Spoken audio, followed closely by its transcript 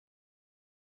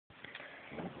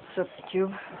What's up,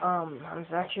 YouTube? I'm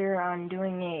Zach here. I'm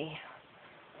doing a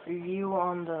review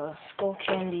on the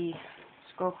skullcandy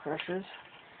skullcrushers.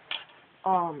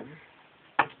 I've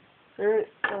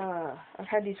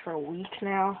had these for a week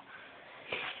now.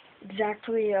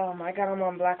 Exactly, I got them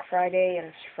on Black Friday, and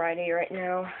it's Friday right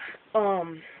now.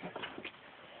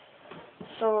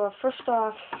 So first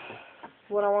off,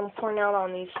 what I want to point out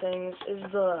on these things is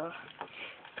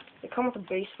they come with a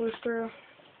bass booster.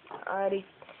 I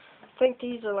think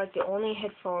these are like the only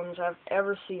headphones I've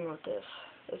ever seen with this.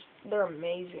 They're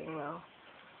amazing though.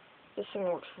 This thing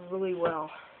works really well.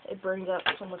 It brings out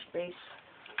so much bass.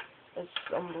 It's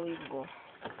unbelievable.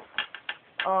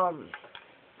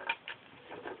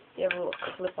 You have a little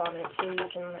clip on it too. You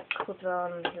can like, clip it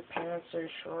on your pants or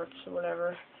your shorts or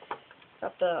whatever.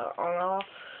 Got the on-off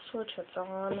switch. That's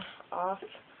on, off.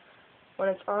 When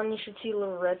it's on, you should see a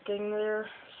little red thing there,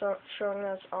 showing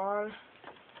that it's on.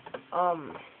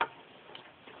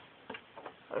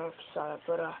 I don't know if you saw that,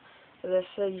 but as I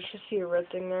said, you should see a red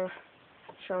thing there,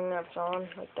 showing that it's on,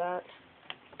 like that.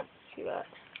 See that?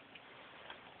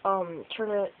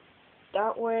 Turn it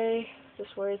that way,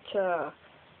 this way to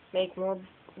make the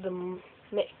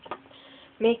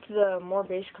more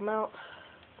bass come out.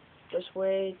 This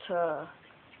way to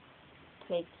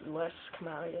make less come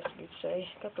out, I guess you could say.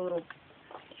 Got the little,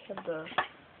 have the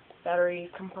battery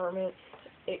compartment.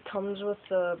 It comes with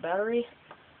the battery,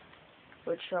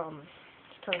 which is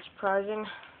kind of surprising,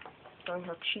 knowing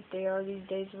how cheap they are these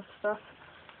days with stuff.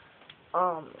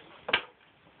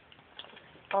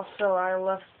 Also, I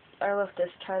left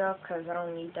this tied up because I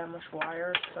don't need that much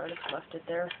wire, so I just left it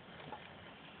there.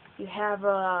 You have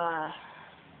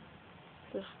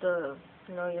just the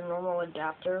your normal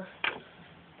adapter.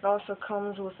 It also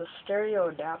comes with a stereo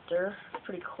adapter.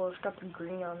 Pretty cool. It's got the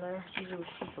green on there. It's usually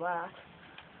see black.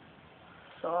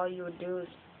 So all you would do is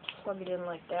plug it in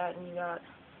like that, and you got a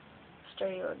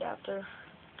stereo adapter.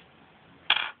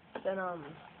 Then I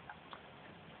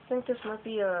think this might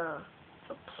be a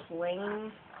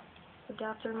plain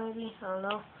adapter, maybe. I don't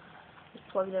know. Just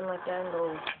plug it in like that and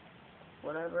go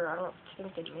whatever. I don't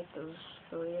think they make those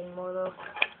really anymore though.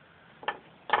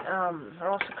 It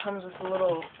also comes with a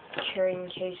little carrying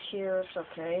case here. It's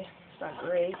okay. It's not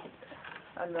great.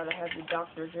 I'd rather have the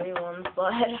Dr. J one,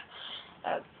 but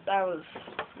that was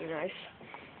pretty nice.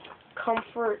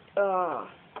 Comfort,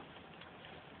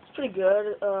 it's pretty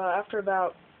good. After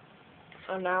about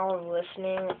an hour of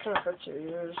listening, it kind of hurts your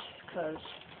ears because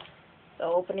the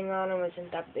opening on them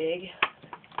isn't that big,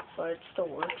 but it still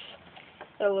works.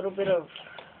 Got a little bit of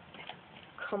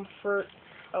comfort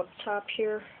up top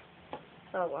here.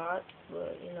 Not a lot,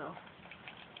 but you know,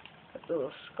 got the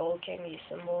little skullcandy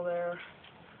symbol there.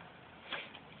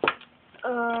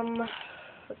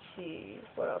 Let's see,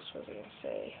 what else was I gonna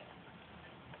say?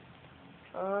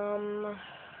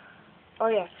 Oh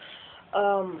yeah,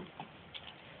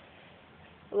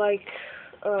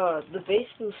 the bass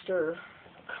booster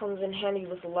comes in handy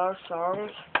with a lot of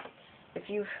songs. If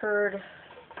you've heard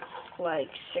like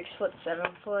 6 Foot, 7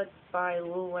 Foot by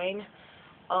Lil Wayne,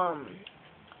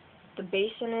 the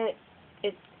bass in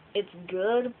it's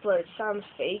good, but it sounds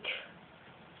fake,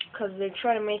 because they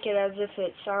try to make it as if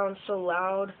it sounds so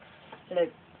loud, and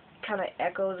it kind of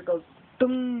echoes, it goes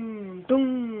boom,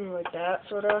 boom, like that,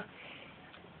 sort of,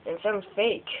 and it sounds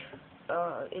fake.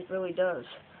 It really does.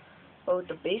 But with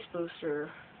the bass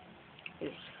booster, you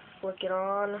just flick it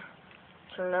on,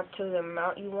 turn it up to the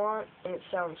amount you want, and it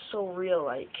sounds so real,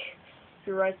 like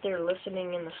you're right there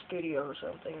listening in the studio or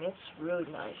something. It's really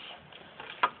nice.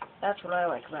 That's what I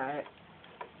like about it.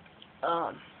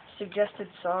 Suggested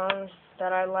songs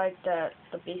that I like that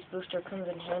the bass booster comes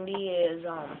in handy is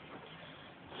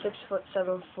 6 Foot,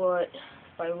 7 Foot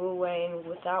by Lil Wayne,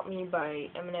 Without Me by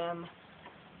Eminem,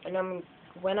 and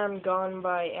When I'm Gone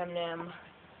by Eminem,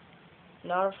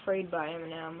 Not Afraid by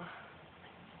Eminem,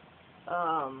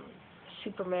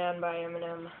 Superman by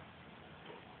Eminem.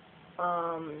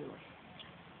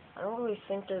 I don't really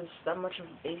think there's that much of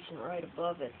a bass right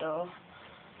above it though.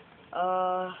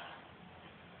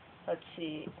 Let's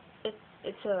see.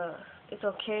 It's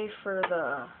okay for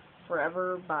the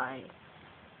Forever by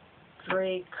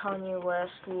Drake, Kanye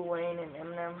West, Lil Wayne, and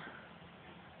Eminem.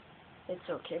 It's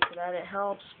okay for that. It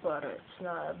helps, but it's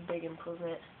not a big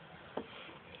improvement.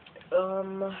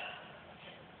 I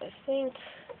think.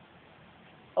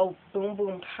 Oh, Boom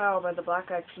Boom Pow by the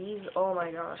Black Eyed Peas. Oh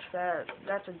my gosh,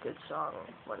 that's a good song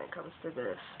when it comes to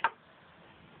this.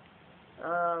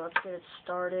 Let's get it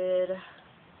started.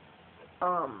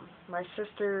 My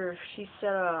sister, she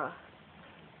said,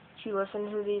 she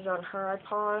listened to these on her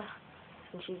iPod,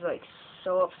 and she's like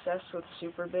so obsessed with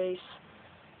super bass.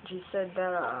 She said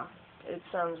that, it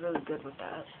sounds really good with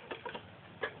that.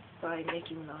 By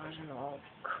Nicki Minaj and all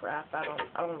crap. I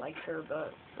don't like her,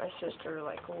 but my sister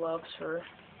like loves her.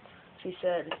 She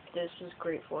said this is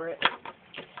great for it.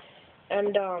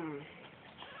 And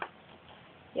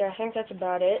yeah, I think that's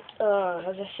about it.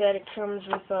 As I said, it comes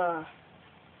with a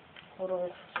little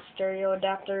stereo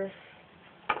adapter,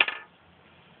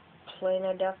 plain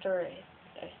adapter.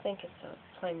 I think it's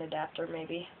a plain adapter,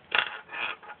 maybe.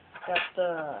 Got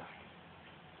the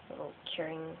little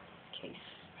carrying case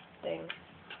thing.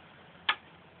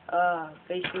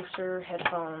 Bass booster,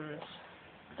 headphones,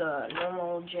 the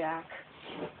normal jack.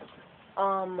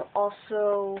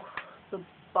 Also, the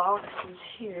box is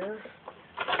here.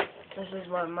 This is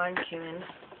what mine came in.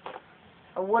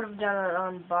 I would have done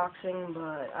an unboxing,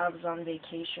 but I was on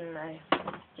vacation. I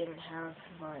didn't have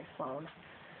my phone.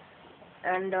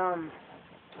 And,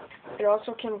 it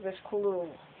also came with this cool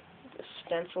little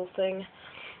stencil thing.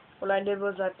 What I did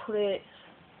was I put it,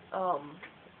 I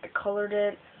colored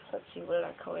it. Let's see, what did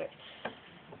I color it?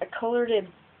 I colored it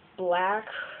black,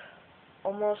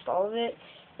 almost all of it,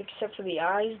 except for the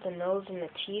eyes, the nose, and the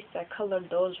teeth. I colored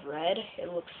those red. It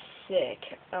looks sick.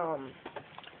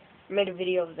 Made a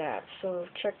video of that, so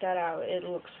check that out. It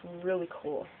looks really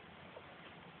cool.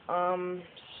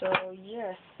 So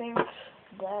yeah, I think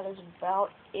that is about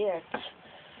it.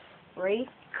 Rate,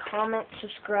 comment,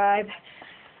 subscribe.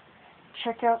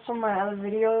 Check out some of my other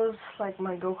videos, like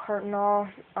my go-kart and all.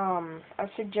 I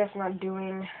suggest not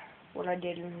doing what I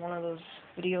did in one of those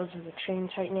videos of the chain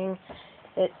tightening.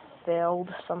 It failed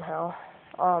somehow.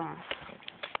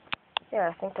 Yeah,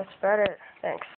 I think that's about it. Thanks.